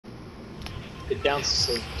It down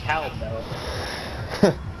some cow though.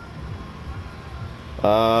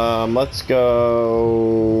 Let's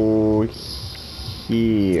go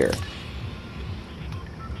here.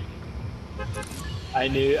 I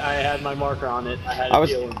knew I had my marker on it. I had a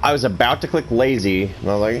feeling. I was about to click lazy, and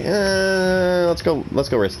I was like, let's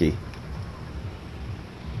go risky.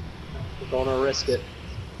 We're gonna risk it.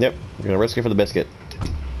 Yep, we're gonna risk it for the biscuit.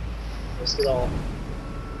 Risk it all.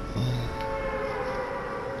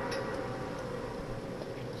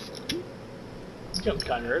 It's jumped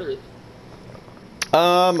kind of early.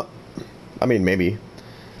 I mean, maybe.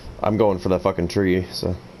 I'm going for that fucking tree,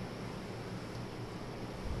 so.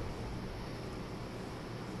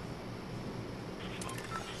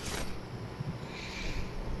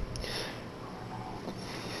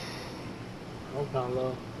 Oh, kind of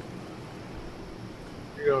low.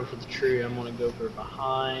 You're going for the tree. I'm gonna go for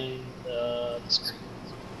behind the screen.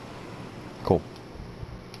 Cool.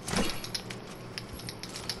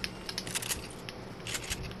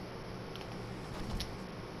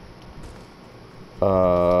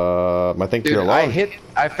 I think Dude, you're alone.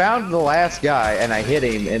 I found the last guy and I hit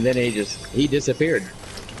him and then he disappeared.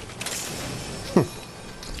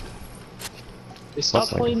 They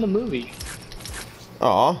stopped playing the movie.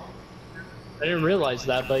 Aw. I didn't realize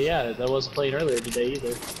that, but yeah, that wasn't playing earlier today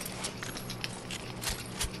either.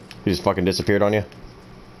 He just fucking disappeared on you?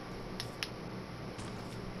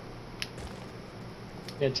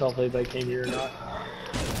 Can't tell if anybody came here or not.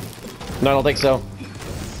 No, I don't think so.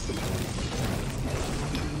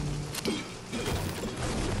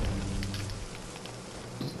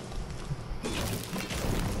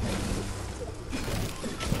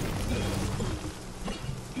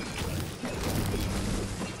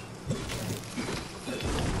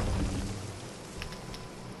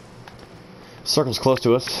 Circle's close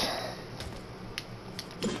to us.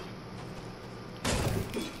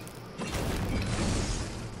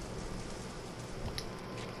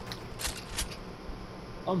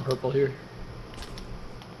 I'm purple here.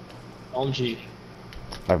 LMG.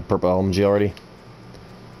 I have purple LMG already.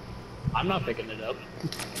 I'm not picking it up.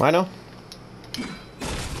 I know.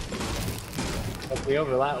 But we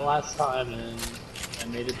overlapped last time and I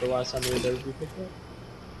made it the last time we would ever be picked up.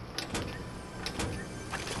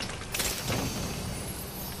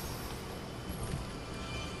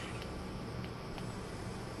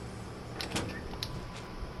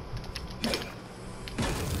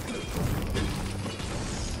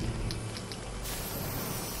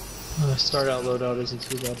 Start out loadout isn't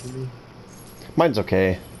too bad for me. Mine's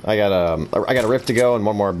okay. I got a rift to go and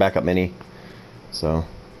one more backup mini. So.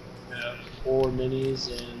 I have 4 minis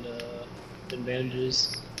and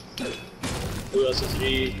advantages. Blue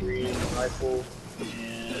SSG, green rifle,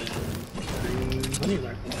 and green hunting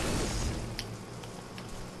rifle.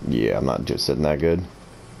 Yeah, I'm not just sitting that good.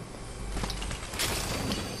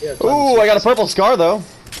 Yeah, ooh, I got a purple scar though.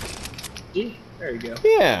 See? There you go.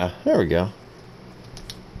 Yeah, there we go.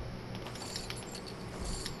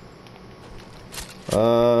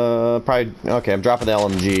 Probably, okay, I'm dropping the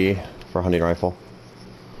LMG for hunting rifle.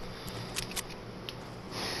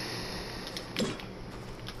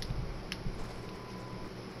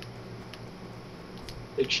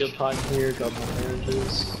 Big shield pot here, got more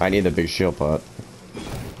advantages. I need a big shield pot.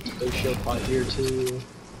 Big shield pot here too.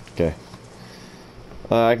 Okay.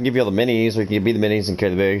 I can give you all the minis, or you can give me the minis and carry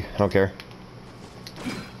the big. I don't care.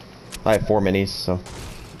 I have 4 minis, so.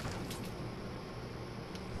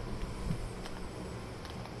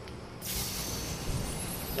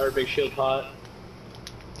 Another big shield pot.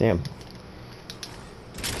 Damn.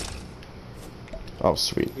 Oh,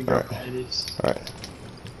 sweet. Alright. Alright.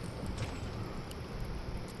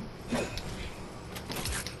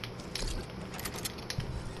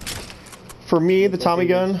 For me, the Tommy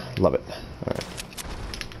gun, love it. Alright.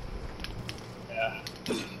 Yeah.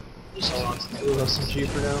 Just hold on to the blue SMG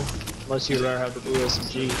for now. Unless you'd rather have the blue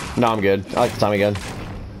SMG. No, I'm good. I like the Tommy gun.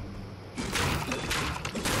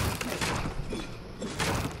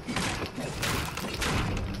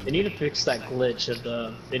 They need to fix that glitch of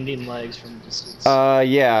the bending legs from a distance.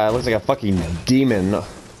 Yeah, it looks like a fucking demon.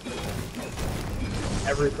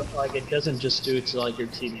 Like, it doesn't just do it to, like, your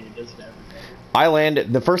teammate, it does it to everybody. I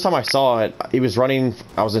landed, the first time I saw it, he was running,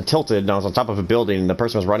 I was tilted, and I was on top of a building, and the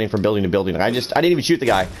person was running from building to building. I didn't even shoot the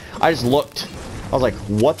guy. I just looked. I was like,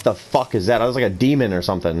 what the fuck is that? I was like a demon or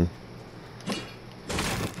something.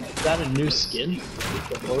 Is that a new skin?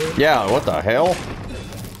 Yeah, what the hell?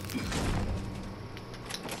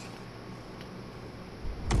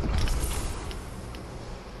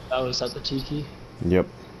 Oh, is that the Tiki? Yep.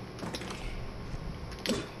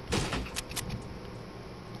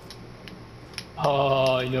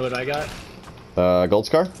 Oh, you know what I got? Gold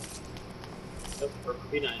scar? Yep, for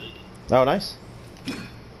P90. Oh, nice.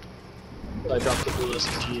 I dropped the blue list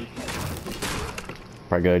to you.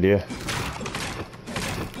 Probably a good idea.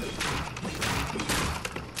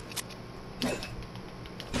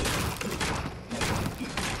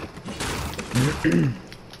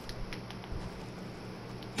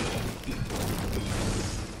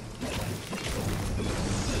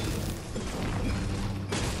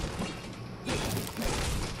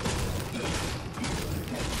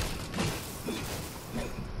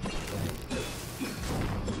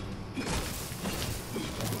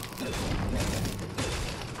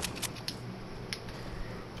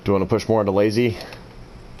 Do you want to push more into lazy?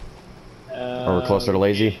 Or we're closer to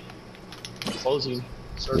lazy? Closing.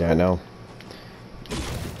 Circle. Yeah, I know.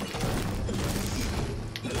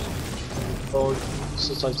 Oh,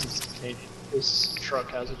 sometimes this truck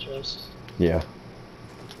has a chest. Yeah.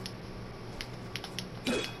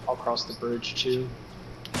 I'll cross the bridge too.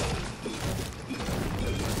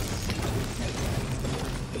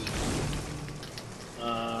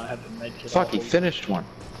 I have the med kit. Fuck, he finished one.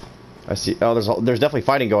 I see. Oh, there's definitely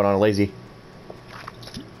fighting going on in lazy.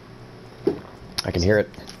 I can hear it.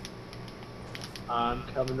 I'm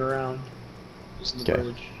coming around. Using the Okay.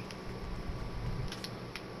 bridge.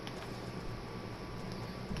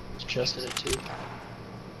 There's a chest in it too.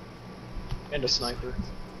 And a sniper.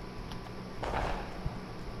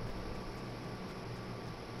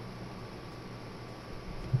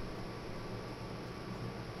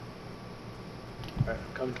 Alright,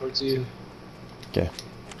 I'm coming towards you. Okay.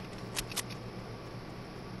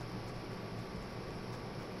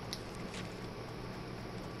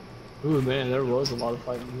 Ooh man, there was a lot of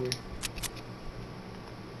fighting here.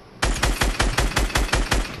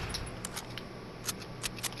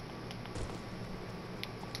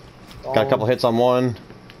 Got a couple hits on one.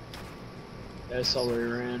 Yeah, I saw where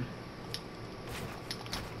he ran.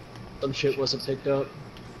 Some shit wasn't picked up.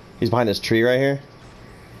 He's behind this tree right here.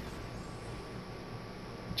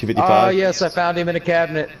 255. Oh, yes, I found him in a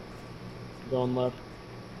cabinet. Going left.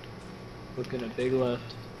 Looking at big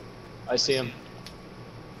left. I see him.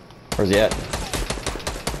 Where's he at?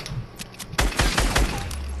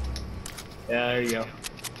 Yeah, there you go.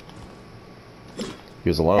 He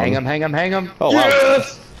was alone. Hang him, hang him, hang him. Oh, wow.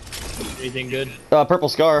 Yes! Anything good? Purple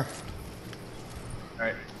scar.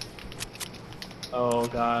 Alright. Oh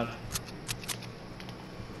god.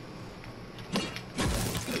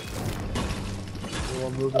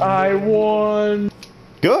 I won!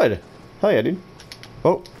 Good. Hell yeah, dude.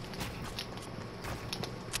 Oh.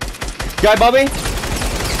 Guy Bobby.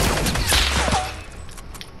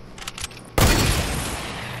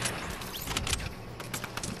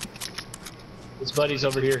 His buddy's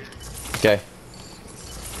over here. Okay.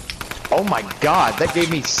 Oh my god, that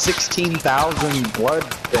gave me 16,000 blood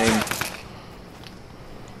thing.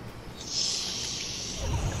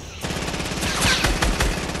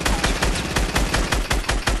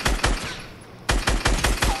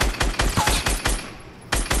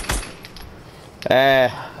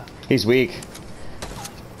 He's weak.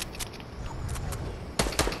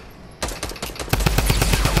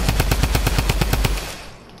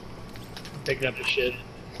 Picking up the shit.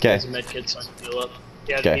 Okay. There's a med kit so I can heal up.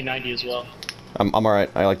 Yeah, Okay. P90 as well. I'm alright.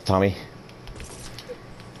 I like Tommy.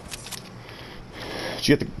 Did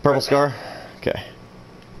you get the purple scar? Okay.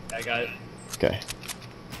 I got it. Okay.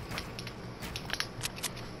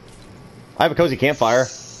 I have a cozy campfire.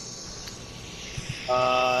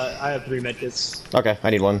 I have 3 med kits. Okay,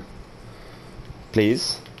 I need one.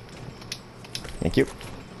 Please. Thank you. Can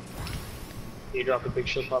you drop a big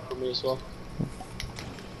shield pop for me as well?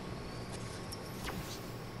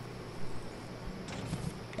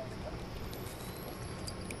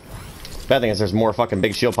 Bad thing is there's more fucking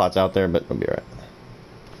big shield pots out there, but we'll be alright.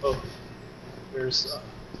 Oh. There's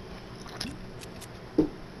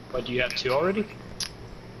What, do you have 2 already?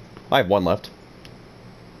 I have one left.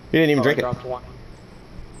 You didn't even drink I it. dropped 1.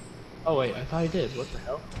 Oh wait, I thought I did. What the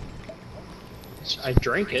hell? I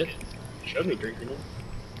drank it. Showed me drinking it.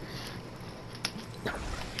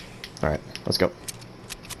 Alright, let's go.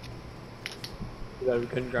 Too bad we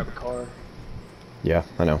couldn't grab a car. Yeah,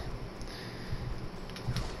 I know.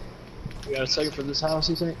 You got a second for this house,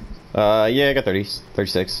 you think? Yeah, I got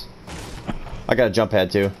 36. I got a jump pad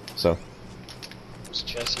too, so. There's a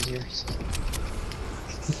chest in here. So.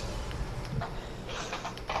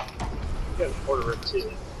 You got a quarter rip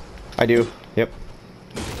too. I do, yep.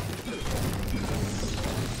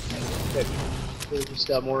 Okay. We just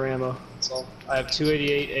got more ammo. That's all. I have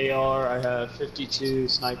 288 AR, I have 52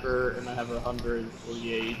 sniper, and I have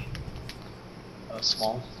 148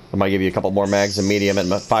 small. I might give you a couple more mags and medium at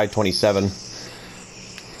 527.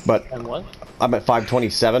 But And what? I'm at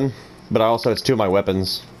 527, But I also, it's two of my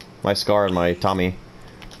weapons. My Scar and my Tommy.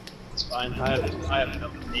 It's fine. I have no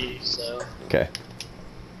me, so. Okay.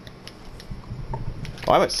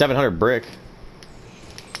 Oh, I'm at 700 brick.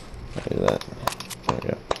 I do that. There we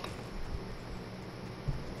go.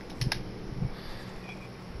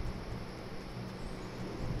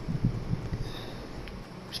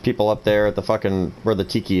 There's people up there at the fucking where the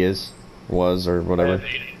tiki was or whatever.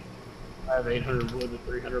 I have 800 wood and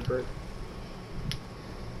 300 brick.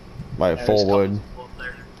 I have full wood.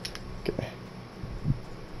 Okay.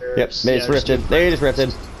 Yep, they just rifted. They just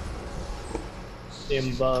rifted.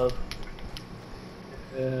 Them above.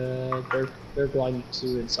 They're going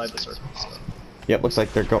to inside the circle. So. Yep, looks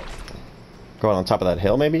like they're going on top of that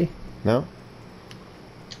hill, maybe? No?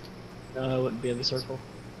 No, it wouldn't be in the circle.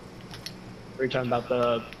 Are you talking about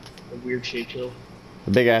the weird shaped hill?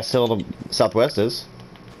 The big ass hill to the southwest is.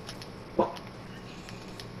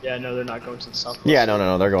 Yeah, no, they're not going to the southwest. Yeah,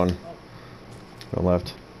 no, they're going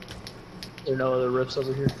left. There are no other rifts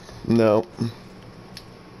over here? No.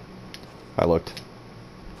 I looked.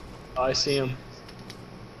 Oh, I see them.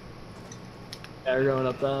 Yeah, they're going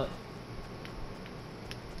up that.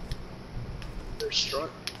 They're struck.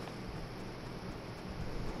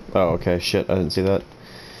 Oh, okay, shit, I didn't see that.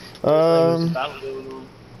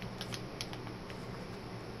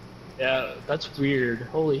 Yeah, that's weird.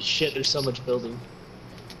 Holy shit, there's so much building.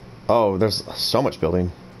 Oh, there's so much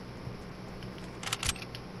building.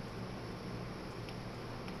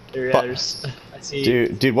 There's, I see.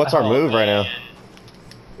 Dude, what's our move right now?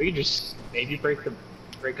 We could just maybe break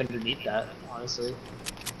underneath that, honestly.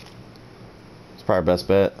 It's probably our best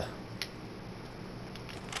bet.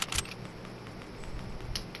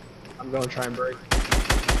 I'm going to try and break.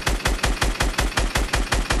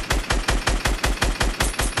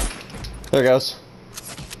 There it goes.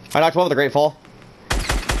 I knocked one with a great fall.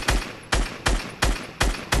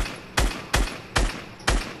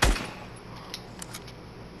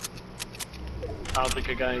 I don't think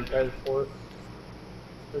I got any credit for it.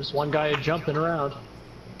 There's one guy jumping around.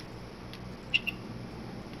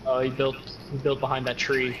 Oh, he built behind that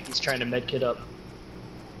tree. He's trying to medkit up.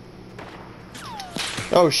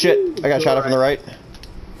 Oh shit! I got shot up from the right.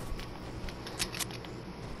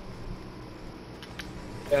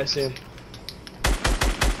 Yeah, I see him.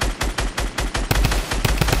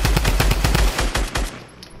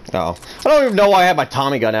 Oh, I don't even know why I had my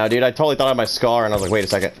Tommy gun out, dude. I totally thought I had my Scar, and I was like, wait a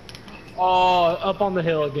second. Oh, up on the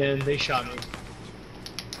hill again. They shot me.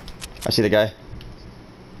 I see the guy.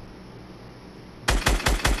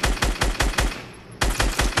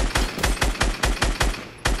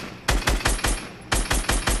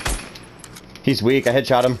 He's weak. I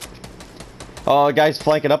headshot him. Oh, guy's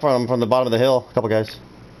flanking up on him from the bottom of the hill. A couple guys.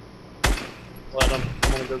 Let him.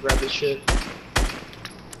 I'm gonna go grab this shit.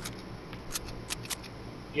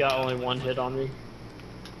 You got only one hit on me.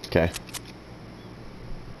 Okay.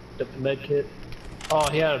 Get the med kit. Oh,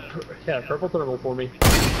 he had a purple thermal for me.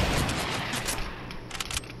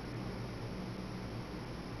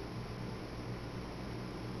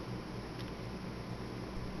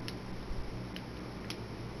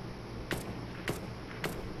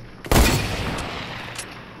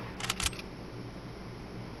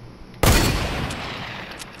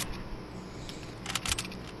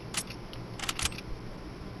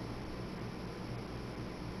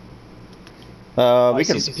 We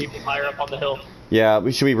I can see some people higher up on the hill. Yeah,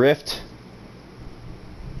 should we rift?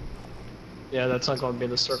 Yeah, that's not going to be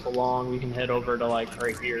in the circle long. We can head over to like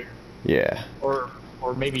right here. Yeah. Or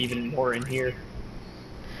maybe even more in here.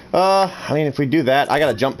 I mean, if we do that, I got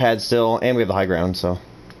a jump pad still, and we have the high ground, so.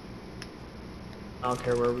 I don't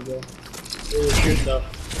care where we go. We'll shoot though.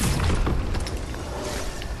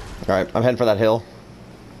 Alright, I'm heading for that hill.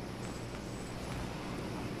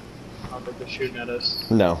 I don't think they're shooting at us.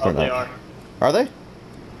 No, Oh, they're they not. are. Are they?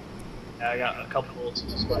 Yeah, I got a couple bullets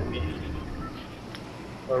just by me.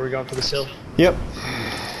 Where are we going for this hill? Yep.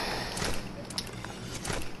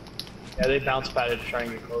 Yeah, they bounce padded to try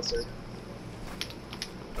and get closer.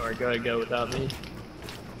 Or go ahead, go without me.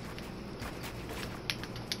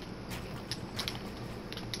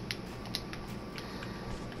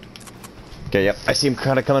 Okay, yep. I see him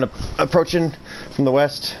kind of coming up, approaching from the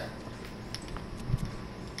west.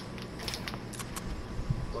 It's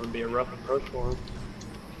going to be a rough approach for him.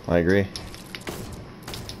 I agree.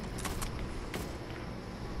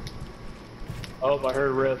 Oh, I heard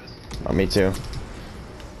a rift. Oh, me too.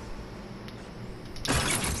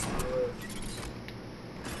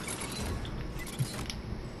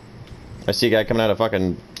 I see a guy coming out of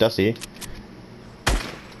fucking Dusty.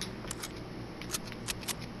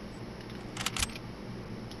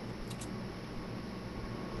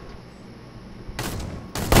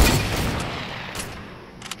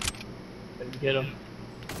 Get him.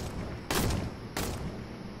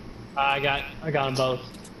 I got them both.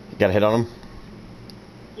 You got a hit on him?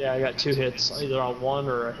 Yeah, I got 2 hits, either on one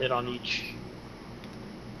or a hit on each.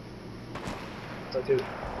 So 2.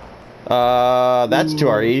 That's to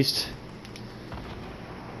our east.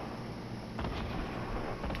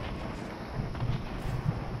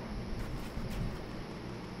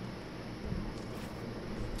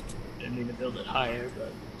 Didn't mean to build it higher,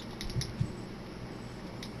 but.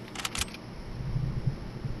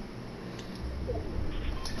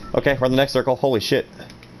 Okay, we're in the next circle. Holy shit.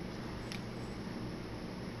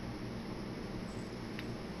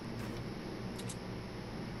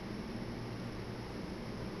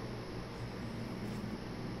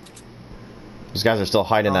 These guys are still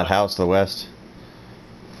hiding in that house to the west.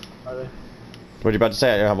 Are they? What are you about to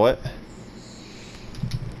say? What?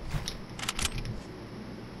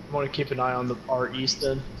 I want to keep an eye on our east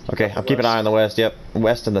then. Okay, I'm keeping an eye on the west. Yep,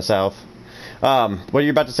 west and the south. What are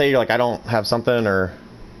you about to say? You're like, I don't have something, or?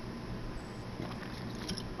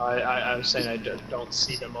 I was saying I don't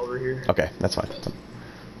see them over here. Okay, that's fine.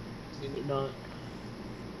 Maybe not.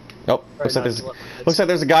 Nope. Looks like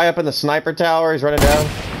there's a guy up in the sniper tower. He's running down.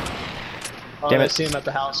 Oh, Damn I it. see him at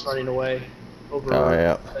the house running away. Over Oh,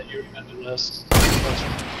 yeah. at you at the west.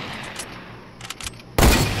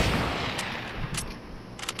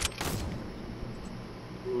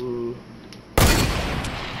 Ooh.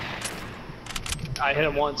 I hit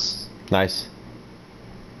him once. Nice.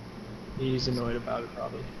 He's annoyed about it,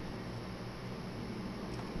 probably.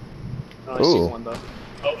 Oh, I see Ooh. one though.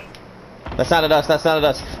 Oh. That's not at us. That's not at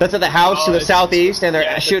us. That's at the house to the southeast, and they're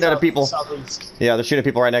Yeah, shooting at people. Southeast. Yeah, they're shooting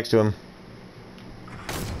people right next to him.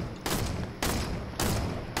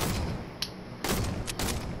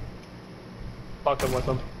 Fucking with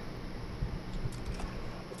him.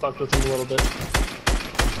 I fucked with him a little bit.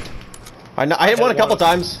 I hit one a couple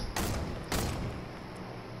times.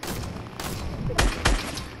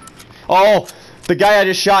 Oh, the guy I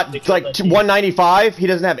just shot, like 195. He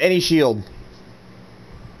doesn't have any shield.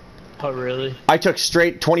 Oh really? I took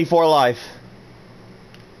straight 24 life.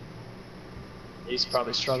 He's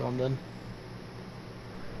probably struggling then.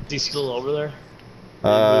 Is he still over there?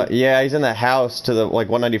 Yeah, he's in the house to the like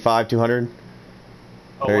 195, 200.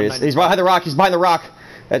 Oh, There he is. He's behind the rock. He's behind the rock.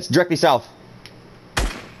 That's directly south.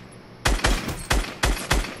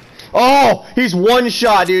 Oh, he's one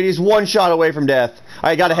shot, dude. He's one shot away from death.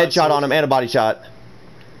 I got a headshot on him and a body shot.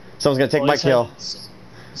 Someone's gonna take my kill.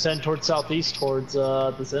 Send towards southeast towards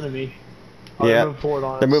this enemy. Oh, Yeah, they're moving forward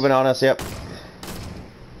on us. they're moving on us. Yep.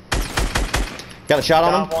 Got a shot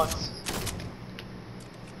on him. Once.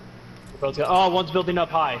 Oh, one's building up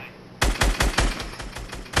high.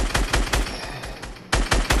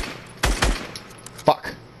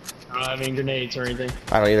 Fuck. I don't have any grenades or anything.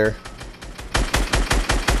 I don't either.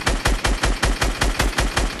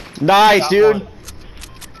 Nice, dude. There's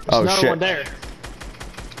Oh another shit. one there.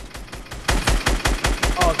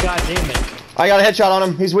 Oh god damn it. I got a headshot on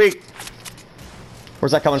him. He's weak.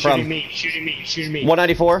 Where's that coming Shooting from? me, shooting me, shooting me.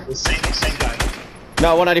 194? The same guy.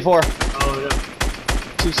 No, 194. Oh yeah.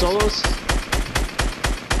 2 solos?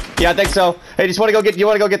 Yeah, I think so. Hey, you want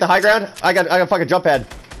to go get the high ground? I got a fucking jump pad.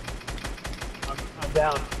 I'm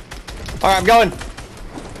down. All right, I'm going.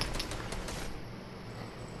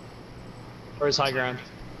 Where's high ground?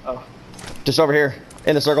 Oh. Just over here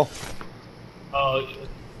in the circle. Oh,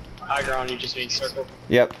 high ground, you just mean circle.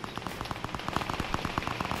 Yep.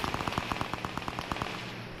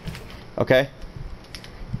 Okay.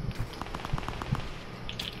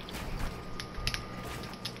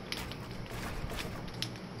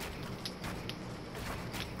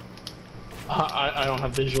 I don't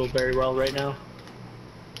have visual very well right now.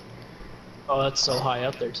 Oh, that's so high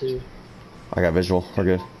up there too. I got visual. We're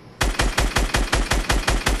good.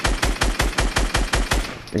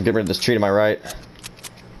 And get rid of this tree to my right.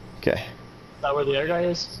 Okay. Is that where the other guy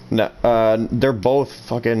is? No, they're both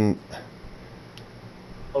fucking.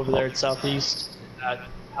 Over there at southeast. That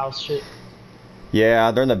house shit.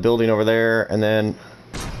 Yeah, they're in the building over there, and then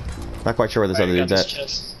not quite sure where this other dude's at.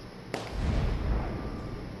 Chest.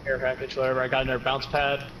 Air package, whatever. I got in their bounce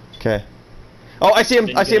pad. Okay. Oh, I see him.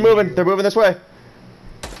 I see him moving. They're moving this way.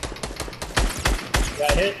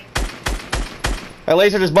 Got hit. I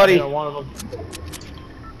lasered his buddy. I hit on one of them.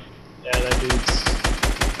 Yeah, that dude's.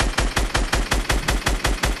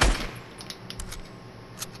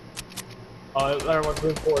 Oh, everyone's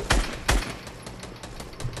moving forward.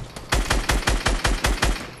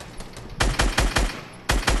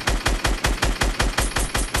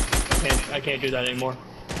 I can't do that anymore.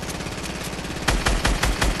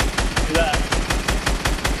 Do that.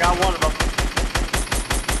 Got one of them.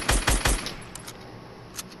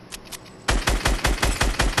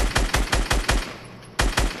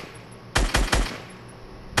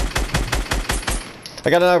 I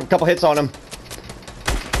got another couple hits on him.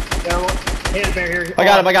 Yeah, hey, the bear here. I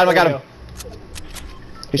got him, I got him, I got there him. we go.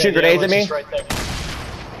 He's shooting grenades at me. Right there.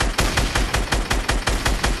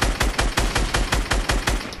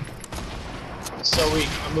 So weak.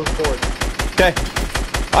 I'm moving forward. Okay.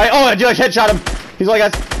 I just headshot him. He's like,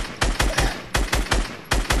 guys.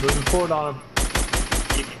 Moving forward on him.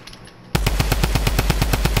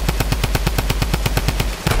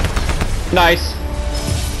 Nice.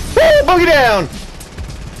 Woo, boogie down.